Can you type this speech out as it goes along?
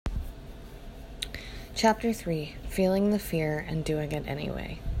Chapter 3, Feeling the Fear and Doing It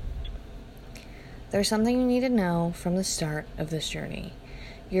Anyway. There's something you need to know from the start of this journey.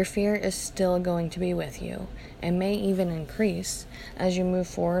 Your fear is still going to be with you, and may even increase as you move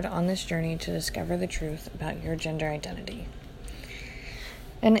forward on this journey to discover the truth about your gender identity.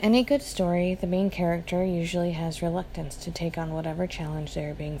 In any good story, the main character usually has reluctance to take on whatever challenge they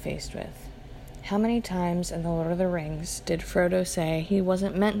are being faced with. How many times in The Lord of the Rings did Frodo say he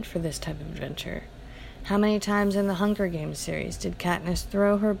wasn't meant for this type of adventure? How many times in the Hunger Games series did Katniss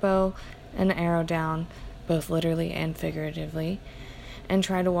throw her bow and arrow down, both literally and figuratively, and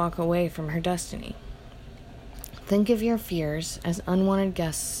try to walk away from her destiny? Think of your fears as unwanted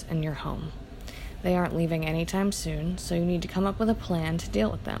guests in your home. They aren't leaving anytime soon, so you need to come up with a plan to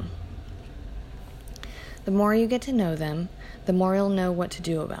deal with them. The more you get to know them, the more you'll know what to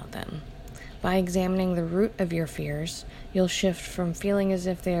do about them. By examining the root of your fears, you'll shift from feeling as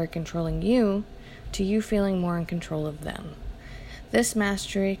if they are controlling you to you feeling more in control of them. This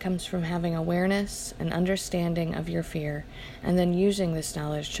mastery comes from having awareness and understanding of your fear, and then using this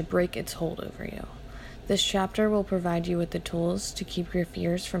knowledge to break its hold over you. This chapter will provide you with the tools to keep your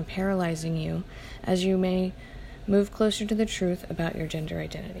fears from paralyzing you as you may move closer to the truth about your gender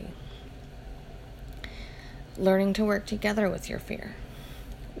identity. Learning to work together with your fear.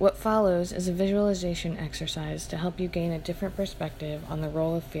 What follows is a visualization exercise to help you gain a different perspective on the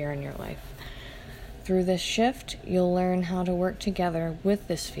role of fear in your life. Through this shift, you'll learn how to work together with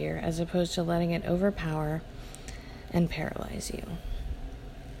this fear as opposed to letting it overpower and paralyze you.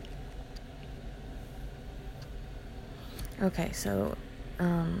 Okay, so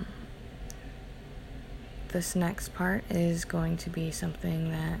this next part is going to be something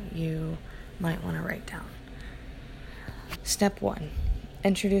that you might want to write down. Step 1.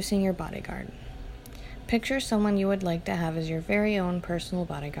 Introducing your bodyguard. Picture someone you would like to have as your very own personal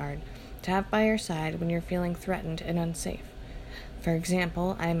bodyguard, to have by your side when you're feeling threatened and unsafe. For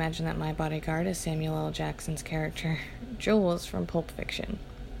example, I imagine that my bodyguard is Samuel L. Jackson's character, Jules from Pulp Fiction.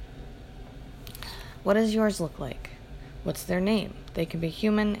 What does yours look like? What's their name? They can be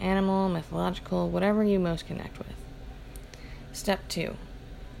human, animal, mythological, whatever you most connect with. Step 2.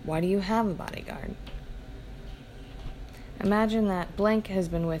 Why do you have a bodyguard? Imagine that blank has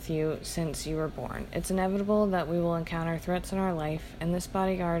been with you since you were born. It's inevitable that we will encounter threats in our life, and this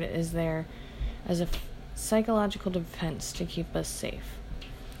bodyguard is there as a psychological defense to keep us safe.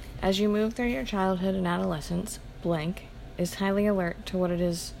 As you move through your childhood and adolescence, blank is highly alert to what it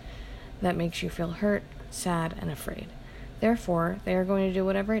is that makes you feel hurt, sad, and afraid. Therefore, they are going to do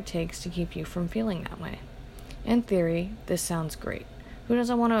whatever it takes to keep you from feeling that way. In theory, this sounds great. Who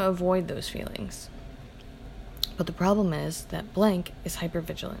doesn't want to avoid those feelings? But the problem is that blank is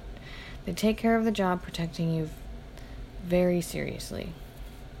hypervigilant. They take care of the job protecting you very seriously.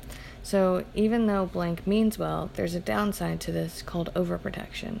 So even though blank means well, there's a downside to this called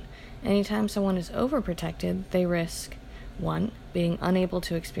overprotection. Anytime someone is overprotected, they risk 1. Being unable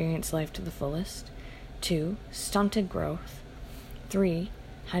to experience life to the fullest, 2. Stunted growth, 3.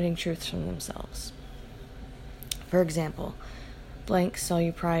 Hiding truths from themselves. For example, blank saw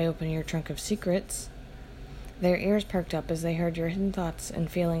you pry open your trunk of secrets. Their ears perked up as they heard your hidden thoughts and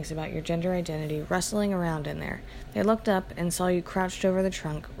feelings about your gender identity rustling around in there. They looked up and saw you crouched over the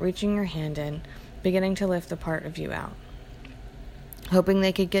trunk, reaching your hand in, beginning to lift the part of you out. Hoping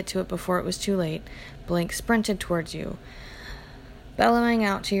they could get to it before it was too late, blank sprinted towards you, bellowing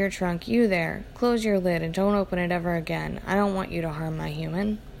out to your trunk, "You there, close your lid and don't open it ever again. I don't want you to harm my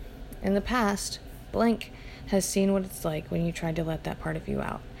human." In the past, blank has seen what it's like when you tried to let that part of you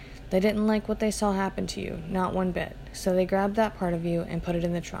out. They didn't like what they saw happen to you, not one bit, so they grabbed that part of you and put it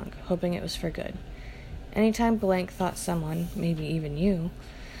in the trunk, hoping it was for good. Anytime blank thought someone, maybe even you,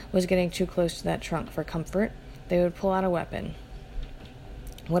 was getting too close to that trunk for comfort, they would pull out a weapon.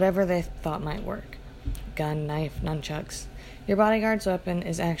 Whatever they thought might work. Gun, knife, nunchucks. Your bodyguard's weapon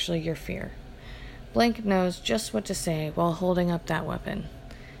is actually your fear. Blank knows just what to say while holding up that weapon.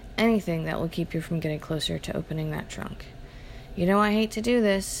 Anything that will keep you from getting closer to opening that trunk. "You know I hate to do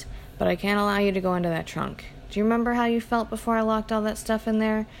this, but I can't allow you to go into that trunk. Do you remember how you felt before I locked all that stuff in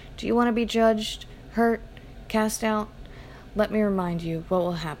there? Do you want to be judged, hurt, cast out? Let me remind you what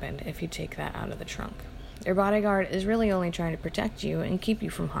will happen if you take that out of the trunk." Your bodyguard is really only trying to protect you and keep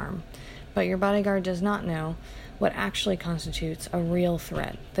you from harm, but your bodyguard does not know what actually constitutes a real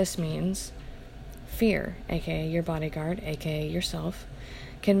threat. This means fear, aka your bodyguard, aka yourself,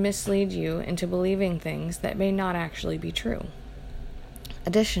 can mislead you into believing things that may not actually be true.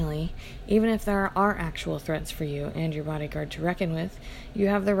 Additionally, even if there are actual threats for you and your bodyguard to reckon with, you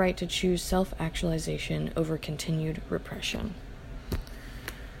have the right to choose self-actualization over continued repression.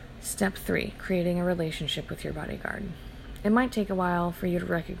 Step 3, creating a relationship with your bodyguard. It might take a while for you to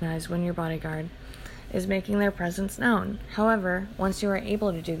recognize when your bodyguard is making their presence known. However, once you are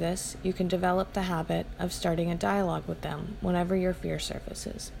able to do this, you can develop the habit of starting a dialogue with them whenever your fear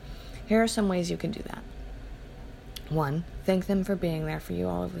surfaces. Here are some ways you can do that. 1. Thank them for being there for you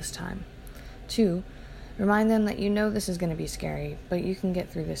all of this time. 2. Remind them that you know this is going to be scary, but you can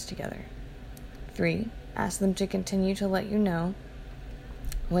get through this together. 3. Ask them to continue to let you know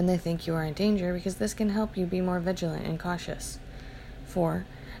when they think you are in danger, because this can help you be more vigilant and cautious. 4.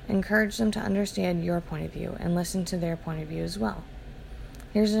 Encourage them to understand your point of view and listen to their point of view as well.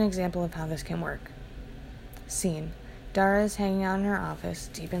 Here's an example of how this can work. Scene. Dara is hanging out in her office,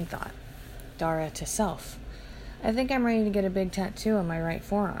 deep in thought. Dara to self. I think I'm ready to get a big tattoo on my right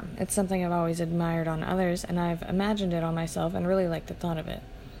forearm. It's something I've always admired on others, and I've imagined it on myself and really like the thought of it.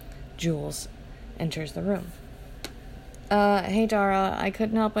 Jules enters the room. Hey Dara, I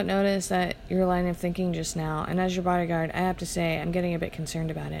couldn't help but notice that your line of thinking just now, and as your bodyguard, I have to say, I'm getting a bit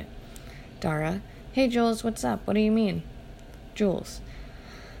concerned about it. Dara, hey Jules, what's up? What do you mean? Jules,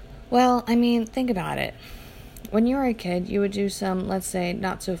 well, think about it. When you were a kid, you would do some, let's say,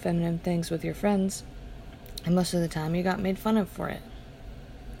 not so feminine things with your friends, and most of the time you got made fun of for it.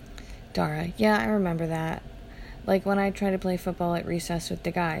 Dara, yeah, I remember that. Like when I tried to play football at recess with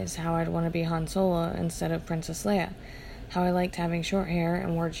the guys, how I'd want to be Han Solo instead of Princess Leia. How I liked having short hair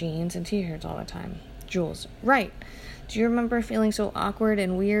and wore jeans and t-shirts all the time. Jules, right. Do you remember feeling so awkward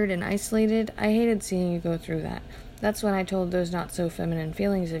and weird and isolated? I hated seeing you go through that. That's when I told those not-so-feminine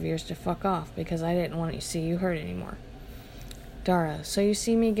feelings of yours to fuck off, because I didn't want to see you hurt anymore. Dara, so you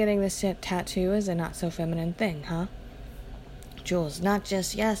see me getting this tattoo as a not-so-feminine thing, huh? Jules, not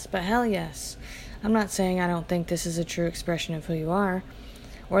just yes, but hell yes. I'm not saying I don't think this is a true expression of who you are,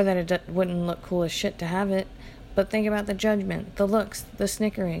 or that it wouldn't look cool as shit to have it, but think about the judgment, the looks, the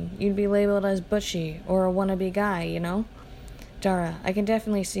snickering. You'd be labeled as butchy or a wannabe guy, you know? Dara, I can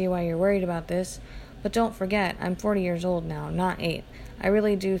definitely see why you're worried about this, but don't forget, I'm 40 years old now, not 8. I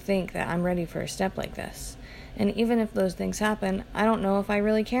really do think that I'm ready for a step like this. And even if those things happen, I don't know if I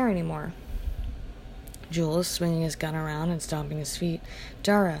really care anymore. Jules, swinging his gun around and stomping his feet.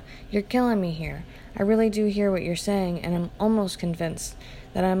 Dara, you're killing me here. I really do hear what you're saying, and I'm almost convinced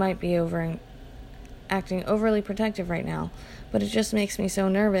that I might be acting overly protective right now, but it just makes me so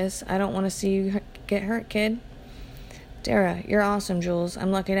nervous. I don't want to see you get hurt, kid. Dara, you're awesome, Jules.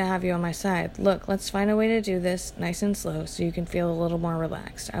 I'm lucky to have you on my side. Look, let's find a way to do this nice and slow so you can feel a little more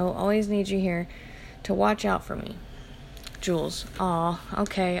relaxed. I will always need you here to watch out for me. Jules, aw,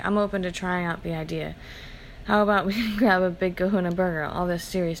 okay, I'm open to trying out the idea. How about we grab a big kahuna burger? All this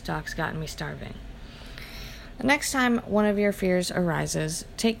serious talk's gotten me starving. The next time one of your fears arises,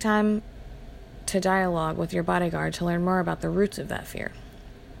 take time to dialogue with your bodyguard to learn more about the roots of that fear.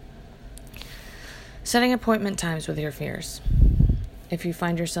 Setting appointment times with your fears. If you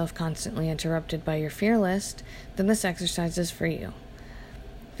find yourself constantly interrupted by your fear list, then this exercise is for you.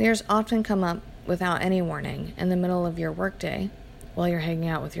 Fears often come up without any warning in the middle of your workday, while you're hanging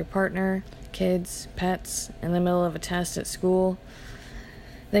out with your partner, kids, pets, in the middle of a test at school.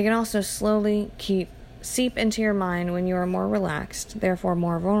 They can also slowly seep into your mind when you are more relaxed, therefore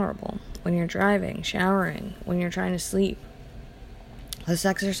more vulnerable, when you're driving, showering, when you're trying to sleep. This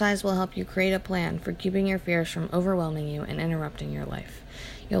exercise will help you create a plan for keeping your fears from overwhelming you and interrupting your life.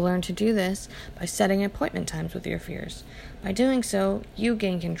 You'll learn to do this by setting appointment times with your fears. By doing so, you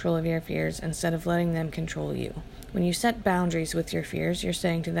gain control of your fears instead of letting them control you. When you set boundaries with your fears, you're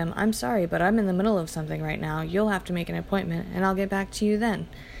saying to them, I'm sorry, but I'm in the middle of something right now. You'll have to make an appointment, and I'll get back to you then.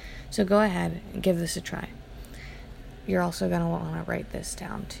 So go ahead and give this a try. You're also going to want to write this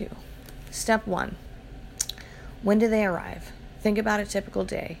down too. Step 1. When do they arrive? Think about a typical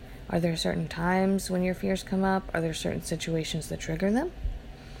day. Are there certain times when your fears come up? Are there certain situations that trigger them?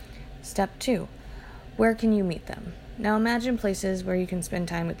 Step 2. Where can you meet them? Now imagine places where you can spend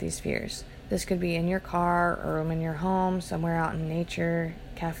time with these fears. This could be in your car, a room in your home, somewhere out in nature,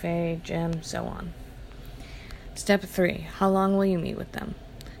 cafe, gym, so on. Step 3. How long will you meet with them?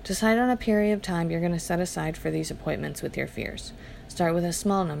 Decide on a period of time you're going to set aside for these appointments with your fears. Start with a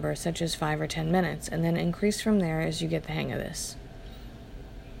small number, such as 5 or 10 minutes, and then increase from there as you get the hang of this.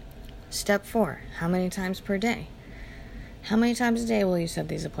 Step 4. How many times per day? How many times a day will you set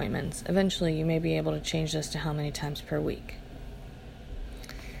these appointments? Eventually, you may be able to change this to how many times per week.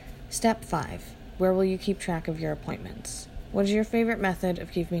 Step 5. Where will you keep track of your appointments? What is your favorite method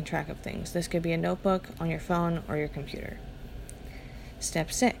of keeping track of things? This could be a notebook, on your phone, or your computer.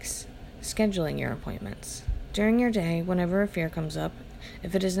 Step 6. Scheduling your appointments. During your day, whenever a fear comes up,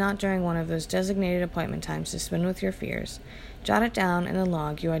 If it is not during one of those designated appointment times to spend with your fears, jot it down in the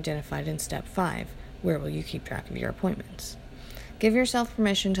log you identified in Step 5. Where will you keep track of your appointments? Give yourself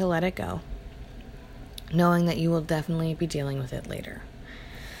permission to let it go, knowing that you will definitely be dealing with it later.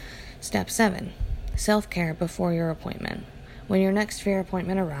 Step 7. Self-care before your appointment. When your next fear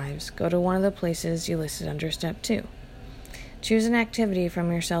appointment arrives, go to one of the places you listed under Step 2. Choose an activity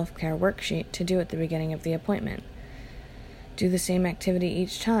from your self-care worksheet to do at the beginning of the appointment. Do the same activity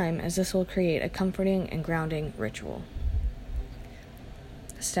each time, as this will create a comforting and grounding ritual.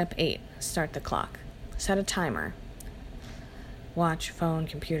 Step 8. Start the clock. Set a timer. Watch, phone,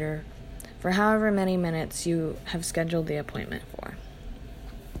 computer, for however many minutes you have scheduled the appointment for.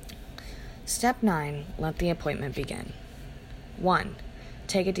 Step 9. Let the appointment begin. 1.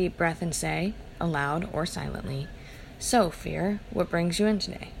 Take a deep breath and say, aloud or silently, "So, fear, what brings you in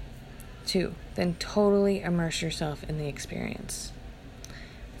today?" 2. Then totally immerse yourself in the experience.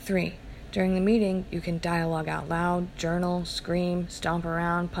 3. During the meeting, you can dialogue out loud, journal, scream, stomp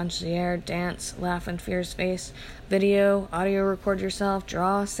around, punch the air, dance, laugh in fear's face, video, audio record yourself,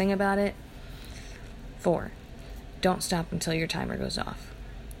 draw, sing about it. 4. Don't stop until your timer goes off.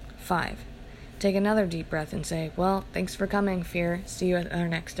 5. Take another deep breath and say, "Well, thanks for coming, fear. See you at our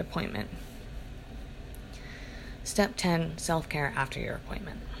next appointment." Step 10. Self-care after your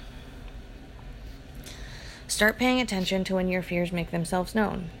appointment. Start paying attention to when your fears make themselves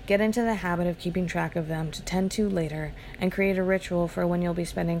known. Get into the habit of keeping track of them to tend to later, and create a ritual for when you'll be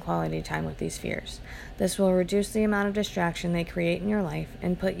spending quality time with these fears. This will reduce the amount of distraction they create in your life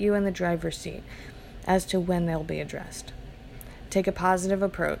and put you in the driver's seat as to when they'll be addressed. Take a positive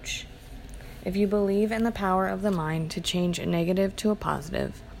approach. If you believe in the power of the mind to change a negative to a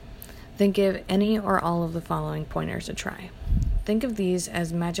positive, then give any or all of the following pointers a try. Think of these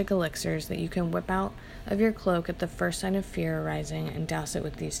as magic elixirs that you can whip out of your cloak at the first sign of fear arising and douse it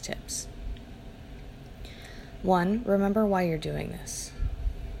with these tips. 1. Remember why you're doing this.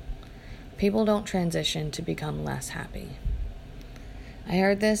 People don't transition to become less happy. I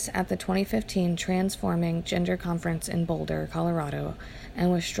heard this at the 2015 Transforming Gender Conference in Boulder, Colorado,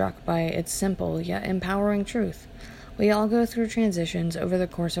 and was struck by its simple yet empowering truth. We all go through transitions over the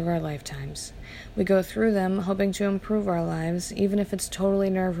course of our lifetimes. We go through them hoping to improve our lives, even if it's totally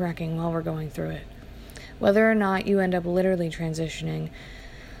nerve-wracking while we're going through it. Whether or not you end up literally transitioning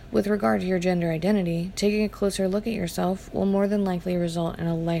with regard to your gender identity, taking a closer look at yourself will more than likely result in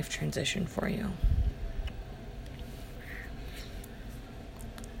a life transition for you.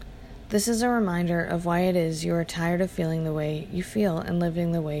 This is a reminder of why it is you are tired of feeling the way you feel and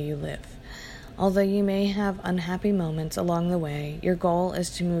living the way you live. Although you may have unhappy moments along the way, your goal is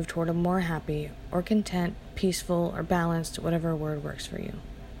to move toward a more happy or content, peaceful, or balanced, whatever word works for you.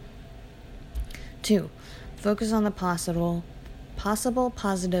 2. Focus on the possible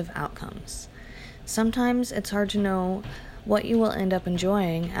positive outcomes. Sometimes it's hard to know what you will end up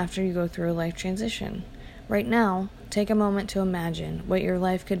enjoying after you go through a life transition. Right now, take a moment to imagine what your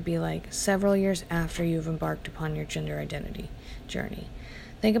life could be like several years after you've embarked upon your gender identity journey.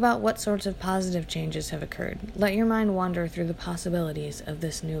 Think about what sorts of positive changes have occurred. Let your mind wander through the possibilities of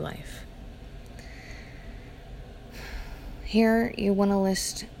this new life. Here, you want to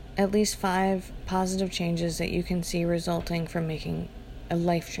list at least 5 positive changes that you can see resulting from making a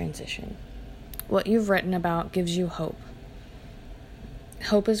life transition. What you've written about gives you hope.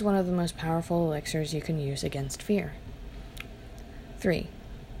 Hope is one of the most powerful elixirs you can use against fear. 3.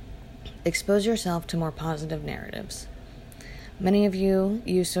 Expose yourself to more positive narratives. Many of you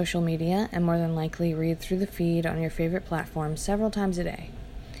use social media and more than likely read through the feed on your favorite platform several times a day.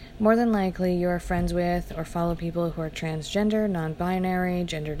 More than likely, you are friends with or follow people who are transgender, non-binary,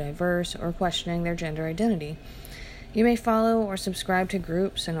 gender diverse, or questioning their gender identity. You may follow or subscribe to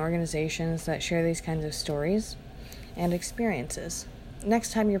groups and organizations that share these kinds of stories and experiences.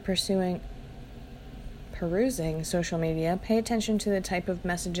 Next time you're perusing social media, pay attention to the type of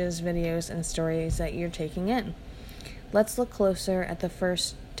messages, videos, and stories that you're taking in. Let's look closer at the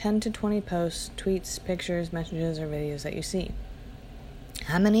first 10 to 20 posts, tweets, pictures, messages, or videos that you see.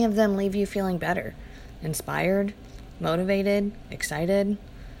 How many of them leave you feeling better, inspired, motivated, excited?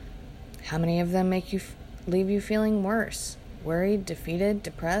 How many of them leave you feeling worse, worried, defeated,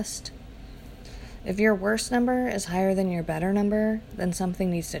 depressed? If your worst number is higher than your better number, then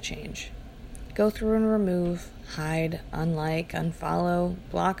something needs to change. Go through and remove, hide, unlike, unfollow,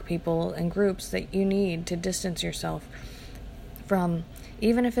 block people and groups that you need to distance yourself from,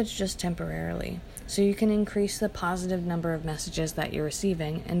 even if it's just temporarily, so you can increase the positive number of messages that you're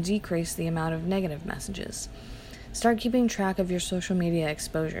receiving and decrease the amount of negative messages. Start keeping track of your social media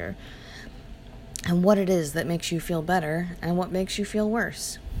exposure. and what it is that makes you feel better and what makes you feel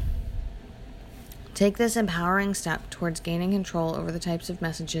worse. Take this empowering step towards gaining control over the types of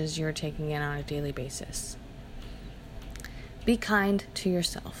messages you are taking in on a daily basis. Be kind to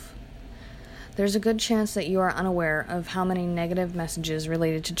yourself. There's a good chance that you are unaware of how many negative messages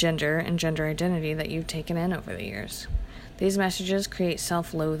related to gender and gender identity that you've taken in over the years. These messages create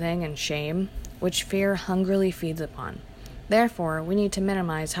self-loathing and shame, which fear hungrily feeds upon. Therefore, we need to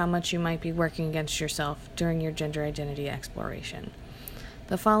minimize how much you might be working against yourself during your gender identity exploration.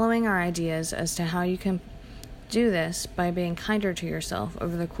 The following are ideas as to how you can do this by being kinder to yourself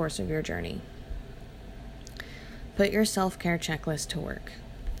over the course of your journey. Put your self-care checklist to work.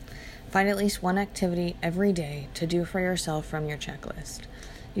 Find at least one activity every day to do for yourself from your checklist.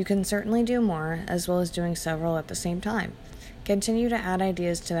 You can certainly do more, as well as doing several at the same time. Continue to add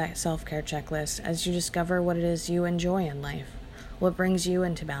ideas to that self-care checklist as you discover what it is you enjoy in life, what brings you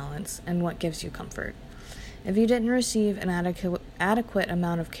into balance, and what gives you comfort. If you didn't receive an adequate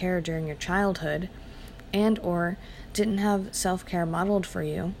amount of care during your childhood and or didn't have self-care modeled for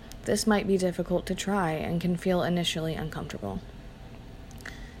you, this might be difficult to try and can feel initially uncomfortable.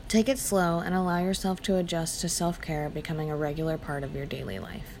 Take it slow and allow yourself to adjust to self-care becoming a regular part of your daily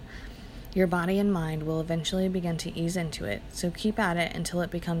life. Your body and mind will eventually begin to ease into it, so keep at it until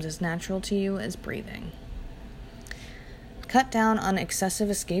it becomes as natural to you as breathing. Cut down on excessive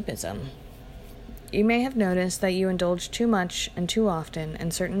escapism. You may have noticed that you indulge too much and too often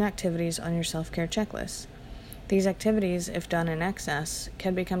in certain activities on your self-care checklist. These activities, if done in excess,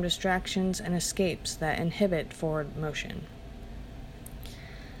 can become distractions and escapes that inhibit forward motion.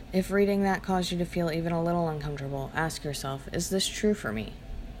 If reading that caused you to feel even a little uncomfortable, ask yourself, is this true for me?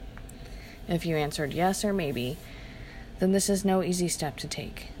 If you answered yes or maybe, then this is no easy step to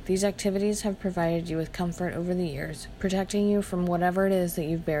take. These activities have provided you with comfort over the years, protecting you from whatever it is that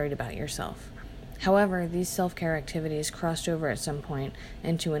you've buried about yourself. However, these self-care activities crossed over at some point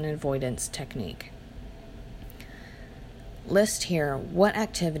into an avoidance technique. List here what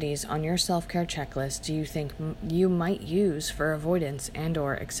activities on your self-care checklist do you think you might use for avoidance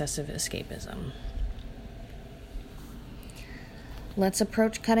and/or excessive escapism. Let's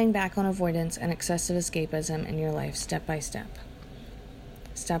approach cutting back on avoidance and excessive escapism in your life step by step.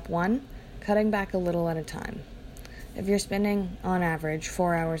 Step 1, cutting back a little at a time. If you're spending, on average,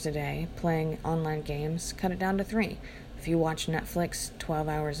 4 hours a day playing online games, cut it down to 3. If you watch Netflix 12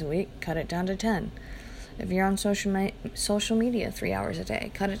 hours a week, cut it down to 10. If you're on social media 3 hours a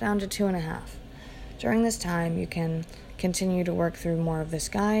day, cut it down to 2.5. During this time, you can continue to work through more of this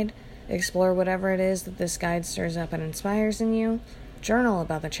guide, explore whatever it is that this guide stirs up and inspires in you, journal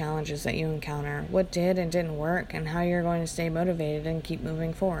about the challenges that you encounter, what did and didn't work, and how you're going to stay motivated and keep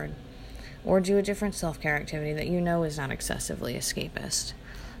moving forward. Or do a different self-care activity that you know is not excessively escapist.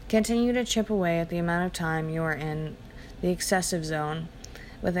 Continue to chip away at the amount of time you are in the excessive zone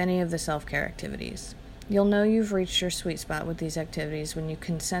with any of the self-care activities. You'll know you've reached your sweet spot with these activities when you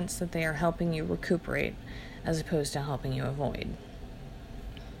can sense that they are helping you recuperate as opposed to helping you avoid.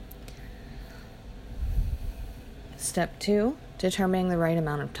 Step 2, determining the right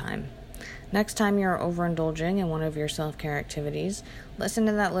amount of time. Next time you're overindulging in one of your self-care activities, listen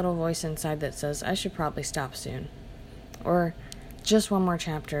to that little voice inside that says, I should probably stop soon. Or, just one more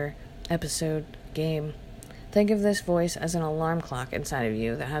chapter, episode, game. Think of this voice as an alarm clock inside of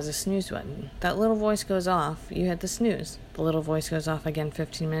you that has a snooze button. That little voice goes off, you hit the snooze. The little voice goes off again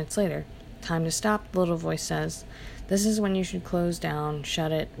 15 minutes later. Time to stop, the little voice says. This is when you should close down,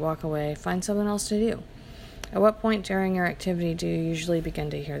 shut it, walk away, find something else to do. At what point during your activity do you usually begin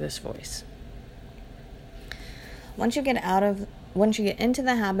to hear this voice? Once you get into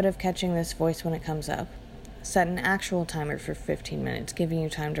the habit of catching this voice when it comes up, set an actual timer for 15 minutes, giving you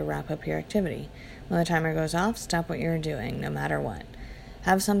time to wrap up your activity. When the timer goes off, stop what you're doing, no matter what.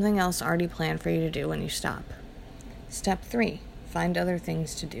 Have something else already planned for you to do when you stop. Step 3, find other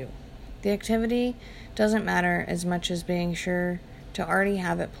things to do. The activity doesn't matter as much as being sure to already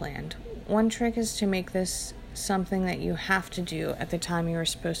have it planned. One trick is to make this something that you have to do at the time you are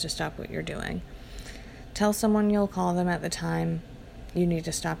supposed to stop what you're doing. Tell someone you'll call them at the time you need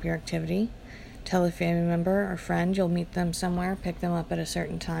to stop your activity. Tell a family member or friend you'll meet them somewhere, pick them up at a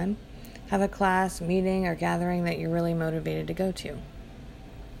certain time. Have a class, meeting, or gathering that you're really motivated to go to.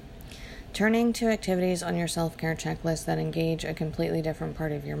 Turning to activities on your self-care checklist that engage a completely different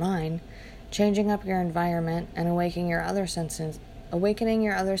part of your mind, changing up your environment, and awakening your other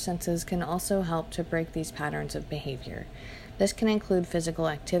senses can also help to break these patterns of behavior. This can include physical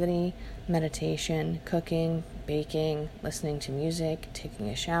activity, meditation, cooking, baking, listening to music, taking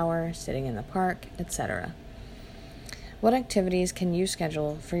a shower, sitting in the park, etc. What activities can you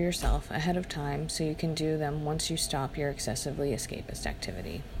schedule for yourself ahead of time so you can do them once you stop your excessively escapist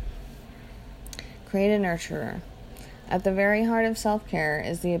activity? Create a nurturer. At the very heart of self-care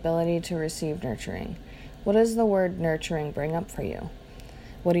is the ability to receive nurturing. What does the word nurturing bring up for you?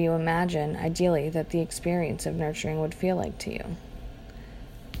 What do you imagine, ideally, that the experience of nurturing would feel like to you?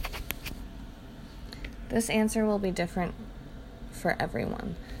 This answer will be different for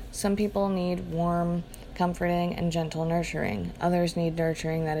everyone. Some people need warm, comforting, and gentle nurturing. Others need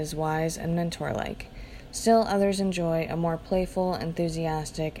nurturing that is wise and mentor-like. Still, others enjoy a more playful,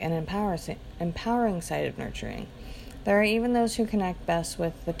 enthusiastic, and empowering side of nurturing. There are even those who connect best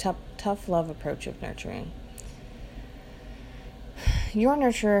with the tough love approach of nurturing. Your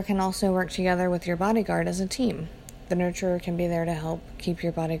nurturer can also work together with your bodyguard as a team. The nurturer can be there to help keep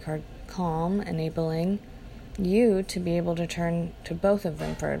your bodyguard calm, enabling you to be able to turn to both of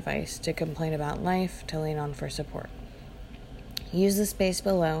them for advice, to complain about life, to lean on for support. Use the space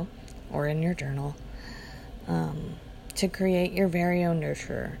below, or in your journal, to create your very own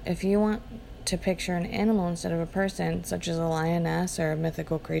nurturer. If you want to picture an animal instead of a person, such as a lioness or a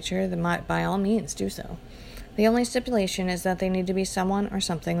mythical creature, then by all means do so. The only stipulation is that they need to be someone or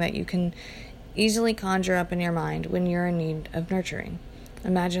something that you can easily conjure up in your mind when you're in need of nurturing.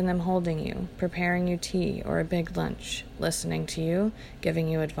 Imagine them holding you, preparing you tea or a big lunch, listening to you, giving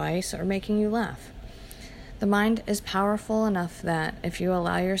you advice, or making you laugh. The mind is powerful enough that if you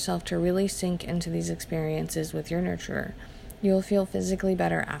allow yourself to really sink into these experiences with your nurturer, you will feel physically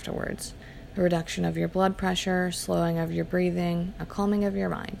better afterwards. A reduction of your blood pressure, slowing of your breathing, a calming of your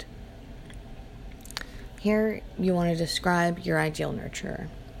mind. Here, you want to describe your ideal nurturer.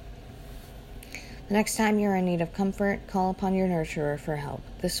 The next time you're in need of comfort, call upon your nurturer for help.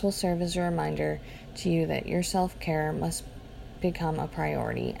 This will serve as a reminder to you that your self-care must become a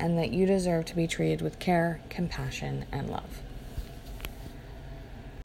priority and that you deserve to be treated with care, compassion, and love.